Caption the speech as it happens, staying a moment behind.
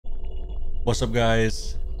What's up,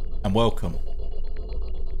 guys, and welcome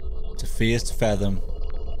to Fears to Fathom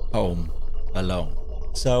Home Alone.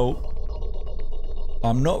 So,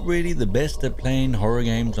 I'm not really the best at playing horror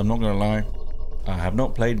games, I'm not gonna lie. I have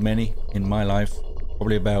not played many in my life,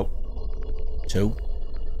 probably about 2.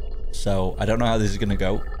 So, I don't know how this is gonna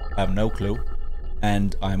go, I have no clue.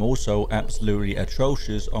 And I'm also absolutely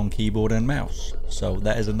atrocious on keyboard and mouse. So,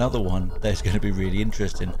 that is another one that's gonna be really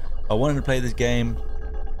interesting. I wanted to play this game.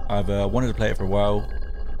 I've wanted to play it for a while,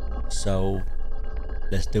 so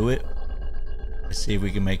let's do it. Let's see if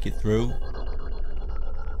we can make it through.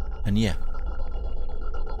 And yeah,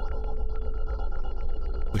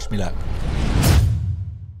 wish me luck.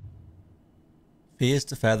 Fears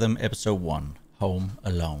to Fathom Episode 1, Home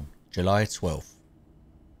Alone, July 12th.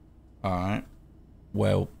 Alright,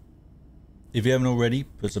 well, if you haven't already,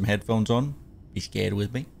 put some headphones on, be scared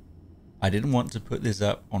with me. I didn't want to put this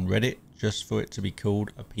up on Reddit just for it to be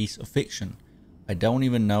called a piece of fiction. I don't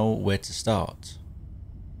even know where to start.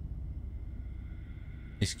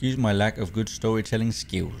 Excuse my lack of good storytelling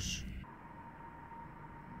skills.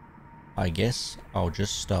 I guess I'll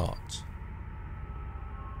just start.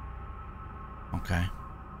 Okay.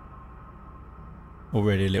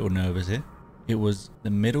 Already a little nervous here. It was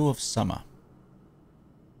the middle of summer.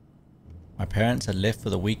 My parents had left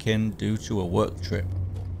for the weekend due to a work trip.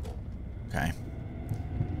 Okay.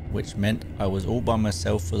 Which meant I was all by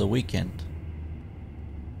myself for the weekend.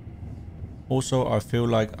 Also, I feel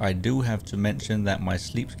like I do have to mention that my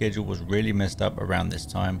sleep schedule was really messed up around this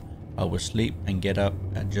time. I would sleep and get up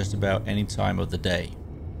at just about any time of the day.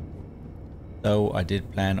 Though I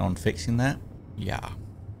did plan on fixing that. Yeah.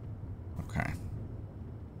 Okay.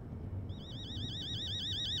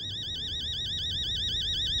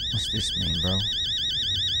 What's this mean, bro? What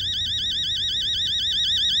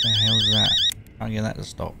the hell's that? How do I get that to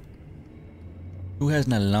stop? Who has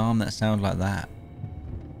an alarm that sounds like that?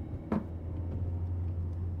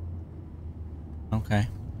 Okay.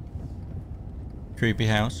 Creepy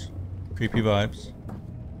house. Creepy vibes.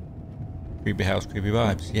 Creepy house, creepy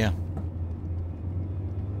vibes. Yeah.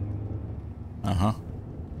 Uh-huh.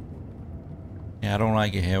 Yeah, I don't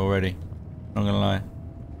like it here already. Not gonna lie.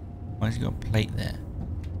 Why has he got a plate there?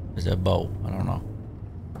 Is there a bowl? I don't know.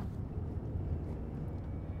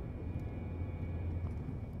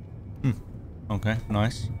 Okay,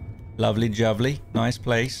 nice. Lovely jubbly. Nice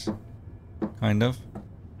place. Kind of.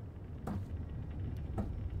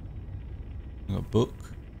 Got a book.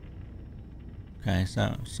 Okay,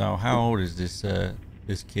 so how old is this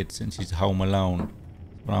this kid since he's home alone?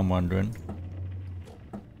 That's what I'm wondering.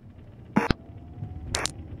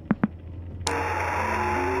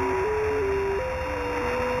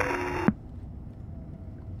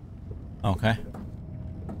 Okay.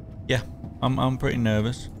 Yeah, I'm pretty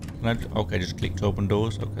nervous. Okay, just click to open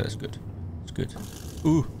doors. Okay, that's good. That's good.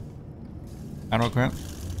 Ooh. How do I crouch?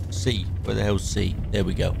 C. Where the hell's C? There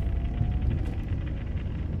we go.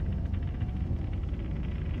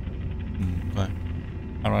 Okay.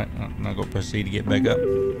 Alright, now I've got to proceed to get back up.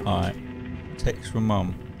 Alright. Text from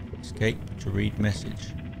mum. Escape to read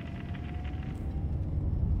message.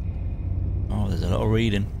 Oh, there's a lot of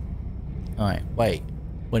reading. Alright, wait.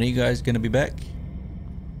 When are you guys going to be back?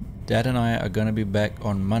 Dad and I are going to be back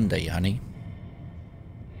on Monday, honey.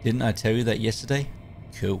 Didn't I tell you that yesterday?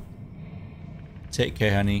 Cool. Take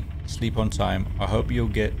care, honey. Sleep on time. I hope you'll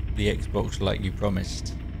get the Xbox like you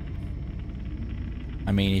promised.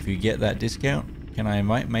 I mean, if you get that discount, can I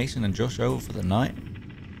invite Mason and Josh over for the night?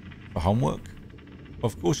 For homework?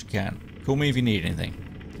 Of course you can. Call me if you need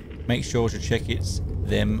anything. Make sure to check it's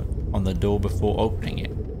them on the door before opening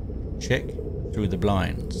it. Check through the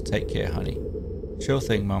blinds. Take care, honey. Sure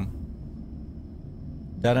thing, Mum.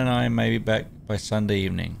 Dad and I may be back by Sunday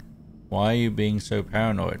evening. Why are you being so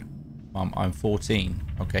paranoid? Mum, I'm 14.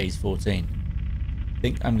 Okay, he's 14.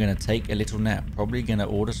 Think I'm gonna take a little nap. Probably gonna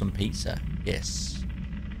order some pizza. Yes.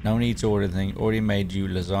 No need to order anything. Already made you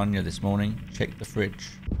lasagna this morning. Check the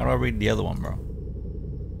fridge. How do I read the other one, bro?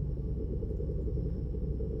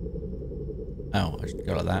 Oh, I should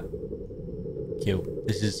go like that. Kill.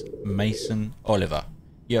 This is Mason Oliver.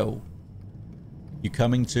 Yo. You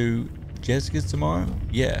coming to Jessica's tomorrow?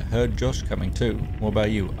 Yeah, heard Josh coming too. What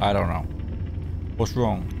about you? I don't know. What's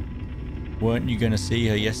wrong? Weren't you gonna see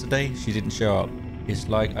her yesterday? She didn't show up. It's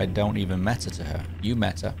like I don't even matter to her. You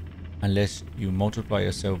matter. Unless you multiply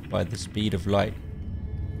yourself by the speed of light.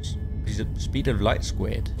 Speed of light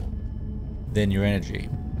squared. Then your energy.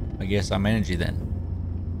 I guess I'm energy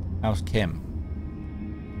then. How's Kim?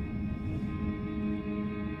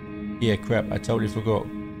 Yeah, crap, I totally forgot.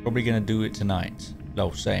 Probably gonna do it tonight.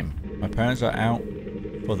 Lol, same. My parents are out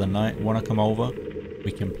for the night. Wanna come over?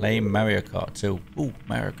 We can play Mario Kart too. Ooh,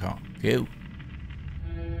 Mario Kart. Cool.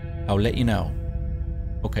 I'll let you know.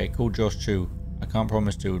 Okay, cool, Josh Chu. I can't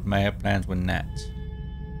promise to. May have plans with Nat.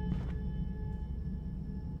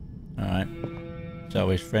 Alright. So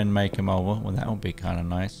his friend may come over. Well, that would be kind of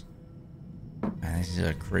nice. Man, this is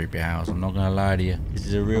a creepy house. I'm not going to lie to you. This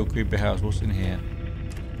is a real creepy house. What's in here?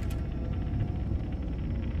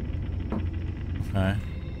 Okay.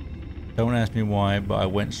 Don't ask me why, but I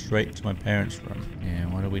went straight to my parents' room. Yeah,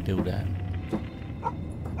 why do we do that?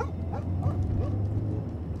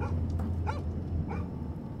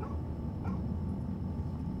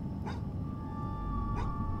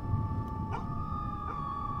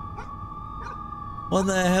 What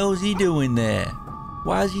the hell is he doing there?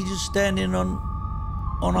 Why is he just standing on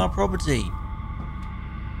our property?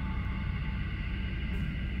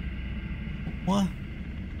 What?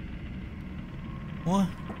 What?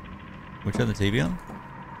 We turn the TV on?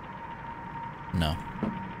 No.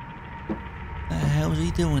 What the hell is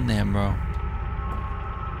he doing there, bro?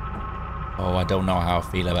 Oh, I don't know how I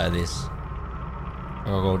feel about this.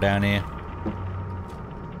 I'll go down here.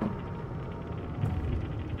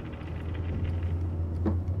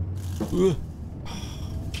 Ugh.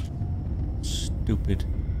 Stupid.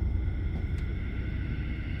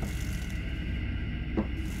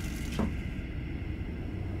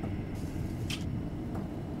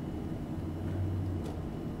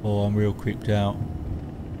 Oh, I'm real creeped out.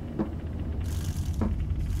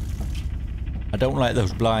 I don't like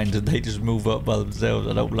those blinds and they just move up by themselves.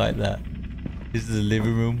 I don't like that. This is the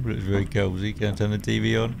living room, but it's very cozy. Can I turn the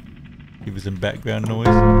TV on? Give it some background noise.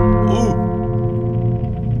 Ooh!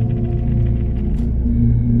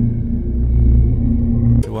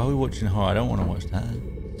 Why are we watching horror? I don't want to watch that.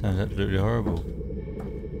 Sounds absolutely horrible.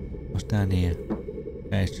 What's down here?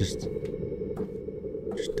 Okay, it's just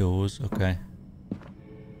doors. Okay.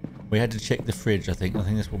 We had to check the fridge, I think. I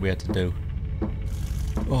think that's what we had to do.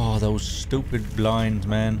 Oh, those stupid blinds,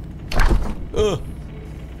 man. Ugh!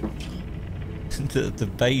 the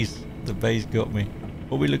base got me.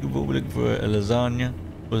 What are we looking for? We're looking for a lasagna.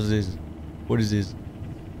 What's this? What is this?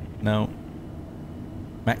 No.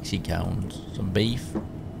 Maxi cones. Some beef.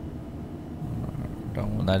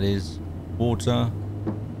 Don't know what that is. Water.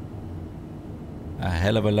 A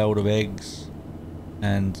hell of a load of eggs.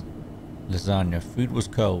 And lasagna. Food was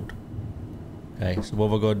cold. Okay, so what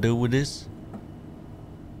have I got to do with this?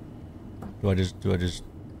 Do I just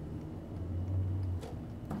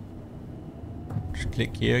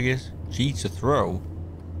click here, I guess? G to throw?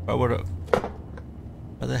 Why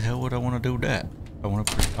the hell would I want to do that? I want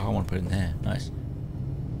to put it in there. Nice.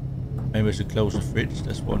 Maybe I should close the fridge.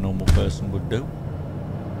 That's what a normal person would do.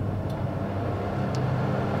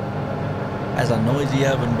 That's a noisy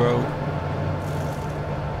oven, bro.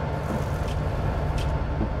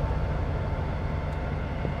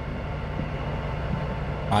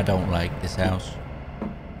 I don't like this house.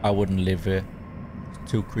 I wouldn't live here.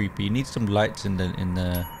 It's too creepy. You need some lights in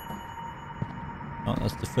the. Oh,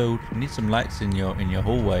 that's the food. You need some lights in your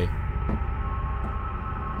hallway.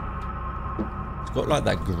 It's got like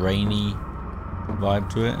that grainy vibe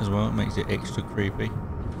to it as well. It makes it extra creepy.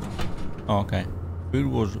 Oh, okay. Food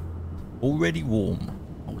was already warm.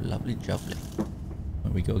 Oh, lovely jubbly.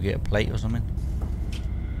 We gotta get a plate or something.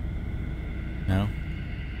 No.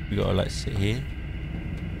 We gotta like sit here.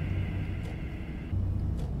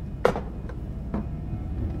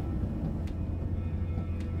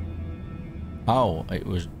 Oh, it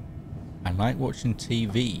was. I like watching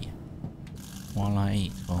TV while I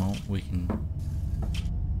eat. Well, we can.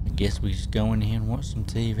 I guess we just go in here and watch some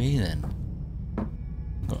TV then.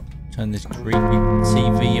 Got to turn this creepy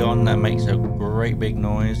TV on. That makes a great big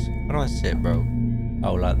noise. How do I sit, bro?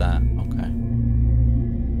 Oh, like that. Okay.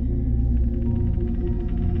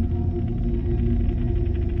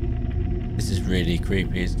 This is really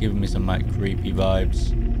creepy. It's giving me some like creepy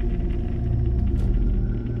vibes.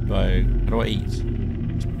 How do I eat?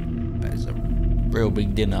 It's a real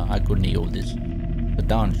big dinner. I couldn't eat all this. The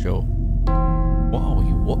darn sure. What are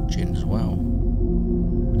you watching as well?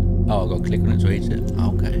 Oh, I got to click on it to eat it.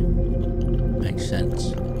 Okay. Makes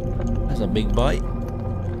sense. That's a big bite.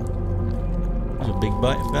 That's a big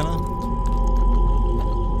bite, fella.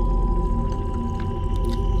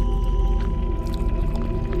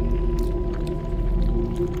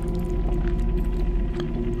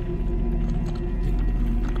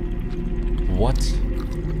 What?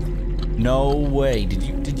 No way.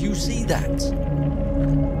 Did you see that?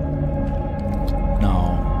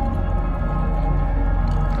 No.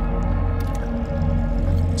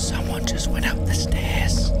 Someone just went up the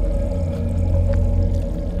stairs.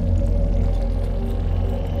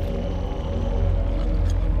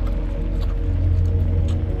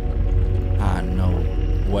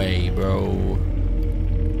 way, bro.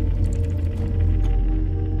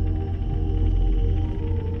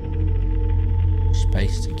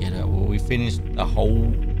 Space to get up. Well, we finished the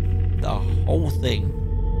whole thing.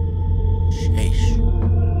 Sheesh.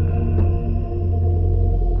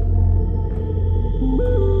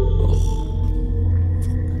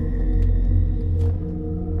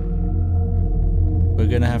 We're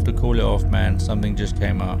gonna have to call it off, man. Something just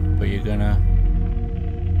came up, but you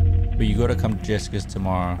gotta come to Jessica's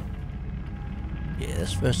tomorrow. Yeah,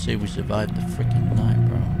 let's first see if we survived the freaking night,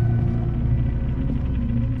 bro.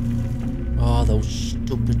 Oh, those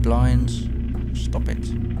stupid blinds. Stop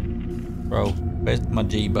it. Bro, where's my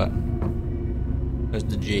G button? Where's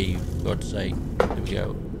the G, for God's sake? There we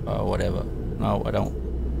go. Oh, whatever. No, I don't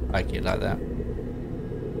like it like that.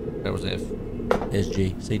 That was F. There's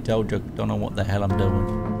G. See, told you, don't know what the hell I'm doing.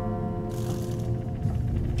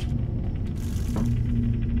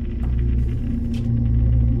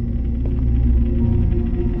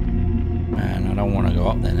 Man, I don't want to go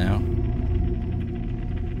up there now.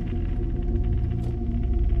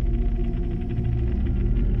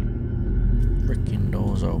 Freaking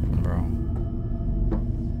doors open, bro.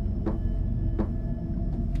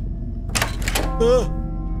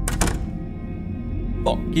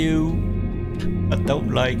 Fuck you. I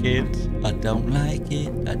don't like it. I don't like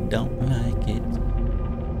it. I don't like it.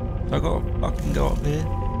 So I gotta fucking go up here.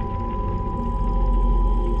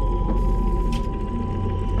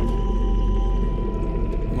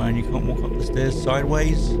 Man, you can't walk up the stairs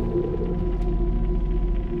sideways.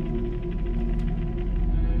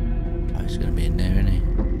 Oh, it's gonna be in there, isn't he?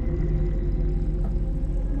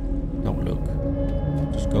 Don't look.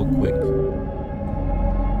 Just go quick.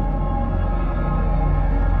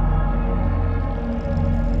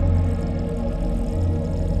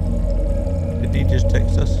 Did he just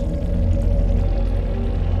text us?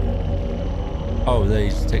 Oh, they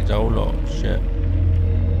just text a whole lot. Shit.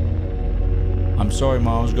 I'm sorry,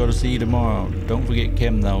 Miles. Gotta see you tomorrow. Don't forget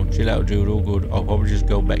Chem, though. Chill out, dude. All good. I'll probably just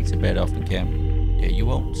go back to bed after Chem. Yeah, you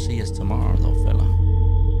won't see us tomorrow, though, fella.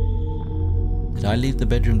 Did I leave the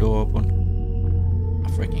bedroom door open? I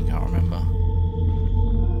freaking can't remember.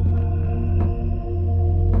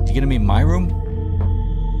 Is he gonna be in my room?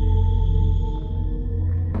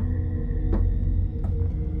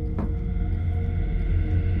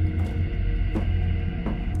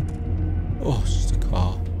 Oh, it's just a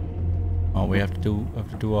car. Oh, we have to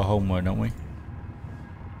do our homework, don't we?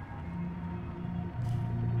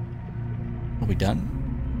 Are we done?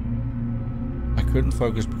 I couldn't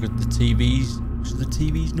focus because the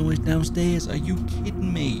TV's noise downstairs. Are you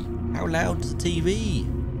kidding me? How loud is the TV?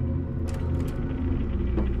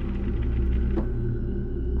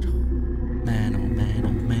 Man, oh man,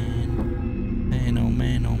 oh man. Man, oh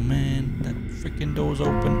man, oh man. That freaking door's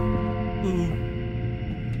open. Ooh.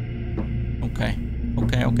 Okay.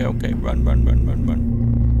 Okay. Run.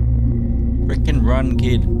 Frickin' run,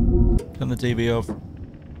 kid. Turn the TV off.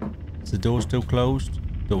 Is the door still closed?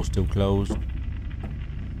 Door's still closed.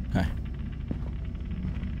 Okay.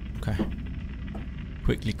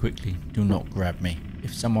 Quickly. Do not grab me.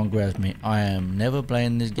 If someone grabs me, I am never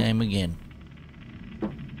playing this game again.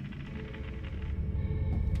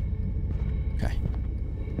 Okay.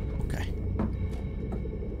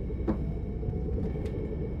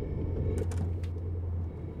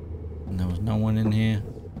 And there was no one in here.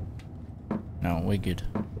 No, we're good.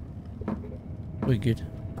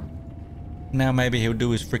 Now maybe he'll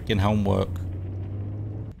do his freaking homework.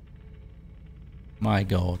 My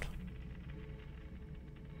God.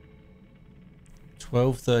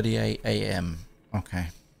 12:38 a.m. Okay.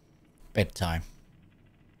 Bedtime.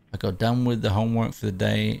 I got done with the homework for the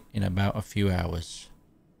day in about a few hours.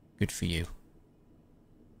 Good for you.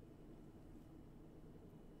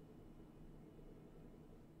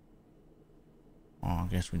 Oh, I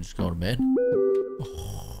guess we just go to bed.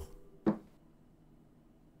 Oh.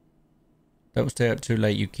 Don't stay up too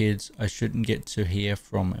late, you kids. I shouldn't get to hear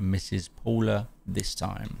from Mrs. Paula this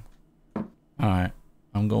time. Alright,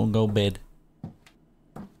 I'm gonna go bed.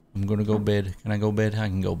 Can I go bed? I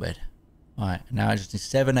can go bed. Alright, now it's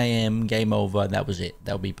just 7 a.m. Game over. That was it.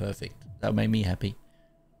 That'll be perfect. That'll make me happy.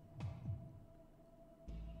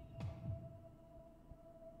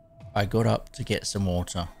 I got up to get some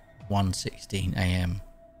water. 1:16 a.m.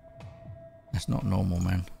 That's not normal,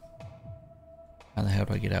 man. How the hell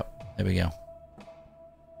do I get up? There we go.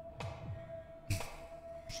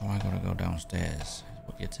 So I gotta go downstairs, is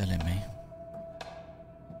what you're telling me.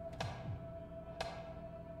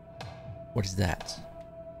 What is that?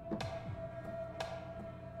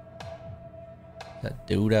 That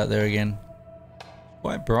dude out there again?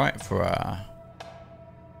 Quite bright for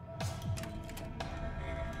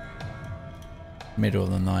Middle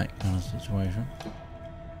of the night kind of situation.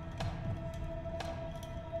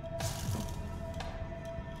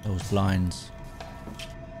 Those blinds.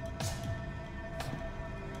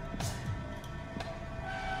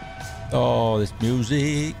 Oh, this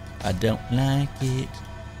music. I don't like it.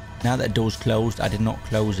 Now that door's closed, I did not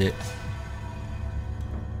close it.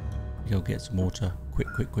 Go get some water. Quick,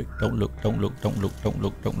 quick, quick. Don't look, don't look, don't look, don't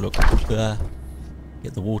look, don't look.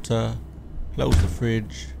 Get the water. Close the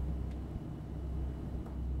fridge.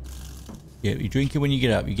 Yeah, you drink it when you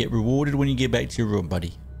get up. You get rewarded when you get back to your room, buddy.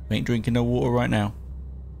 You ain't drinking no water right now.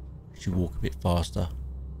 You should walk a bit faster.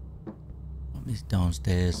 Up this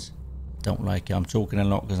downstairs. Don't like it. I'm talking a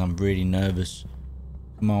lot because I'm really nervous.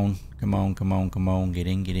 Come on, come on, come on, come on. Get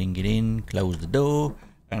in, get in, get in. Close the door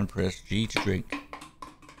and press G to drink.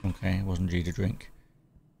 Okay, it wasn't G to drink.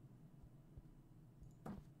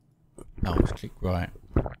 Oh, let's click right.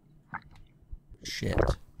 Shit.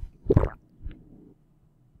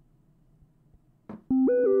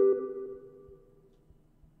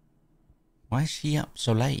 Why is she up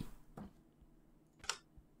so late?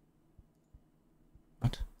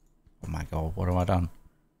 What? Oh my god, what have I done?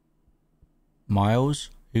 Miles?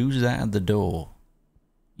 Who's that at the door?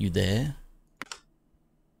 You there?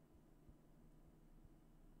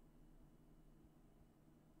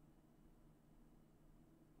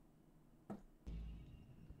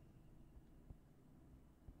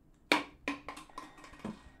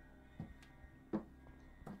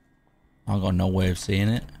 I got no way of seeing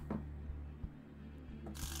it.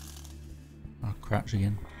 I'll crouch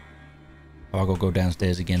again. Oh, I gotta go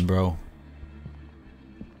downstairs again, bro.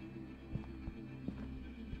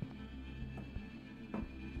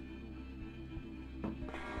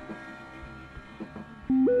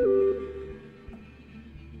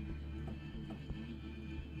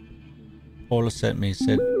 Paula sent me,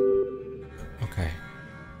 said, okay,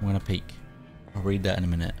 I'm gonna peek. I'll read that in a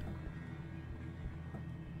minute.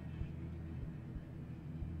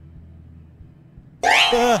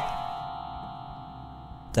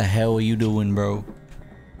 The hell are you doing, bro?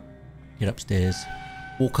 Get upstairs.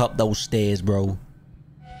 Walk up those stairs, bro.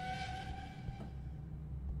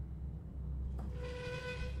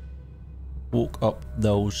 Walk up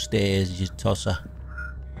those stairs, you tosser.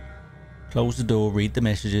 Close the door, read the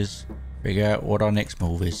messages, figure out what our next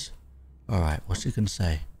move is. Alright, what's he gonna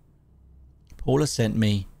say? Paula sent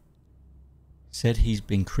me. Said he's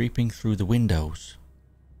been creeping through the windows.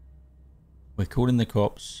 We're calling the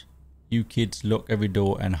cops. You kids lock every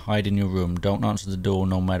door and hide in your room. Don't answer the door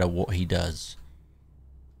no matter what he does.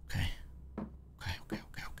 Okay. Okay, okay,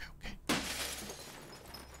 okay, okay, okay.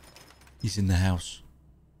 He's in the house.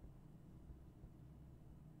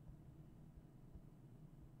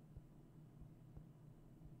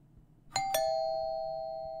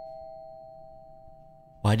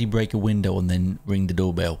 Why'd he break a window and then ring the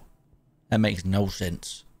doorbell? That makes no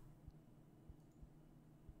sense.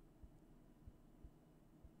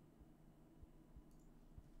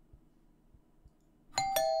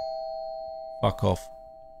 Fuck off.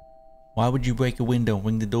 Why would you break a window and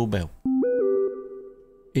ring the doorbell?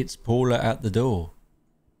 It's Paula at the door.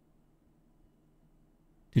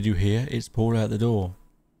 Did you hear? It's Paula at the door.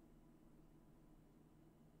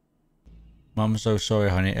 I'm so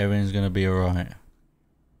sorry, honey. Everything's gonna be alright.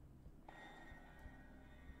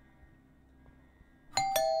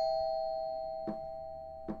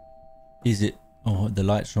 Is it? Oh, the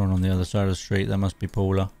lights are on the other side of the street. That must be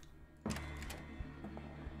Paula.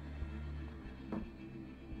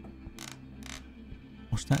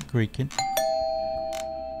 What's that creaking?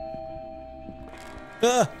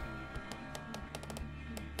 Ah!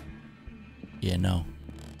 Yeah, no.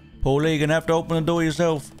 Paula, you're gonna have to open the door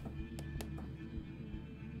yourself.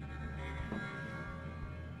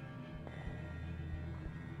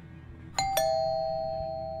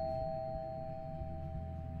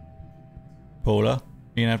 Paula,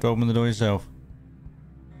 you're gonna have to open the door yourself.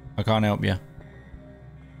 I can't help you.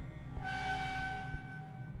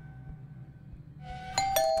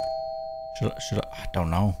 Should I? I don't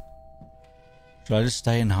know. Should I just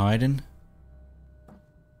stay in hiding?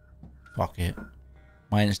 Fuck it.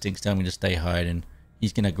 My instincts tell me to stay hiding.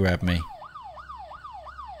 He's gonna grab me. Is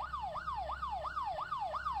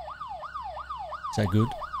that good?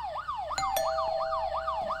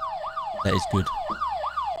 That is good.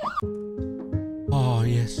 Oh,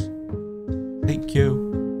 yes. Thank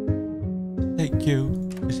you. Thank you.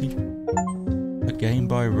 Is he? A game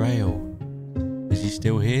by rail. Is he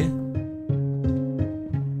still here?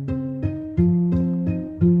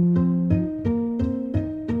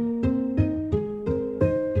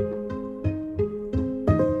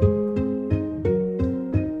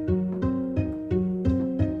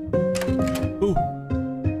 Ooh.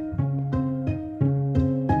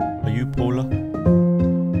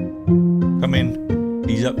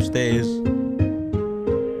 upstairs.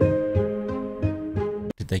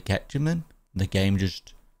 Did they catch him then? The game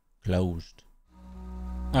just closed.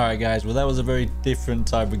 Alright guys, well that was a very different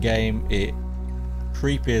type of game. It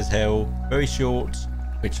creepy as hell, very short,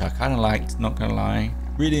 which I kind of liked, not gonna lie.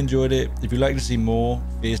 Really enjoyed it. If you'd like to see more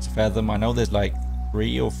Fears to Fathom, I know there's like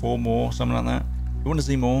 3 or 4 more, something like that. If you want to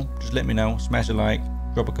see more, just let me know. Smash a like,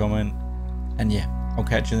 drop a comment, and yeah, I'll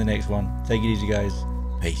catch you in the next one. Take it easy guys.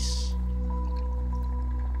 Peace.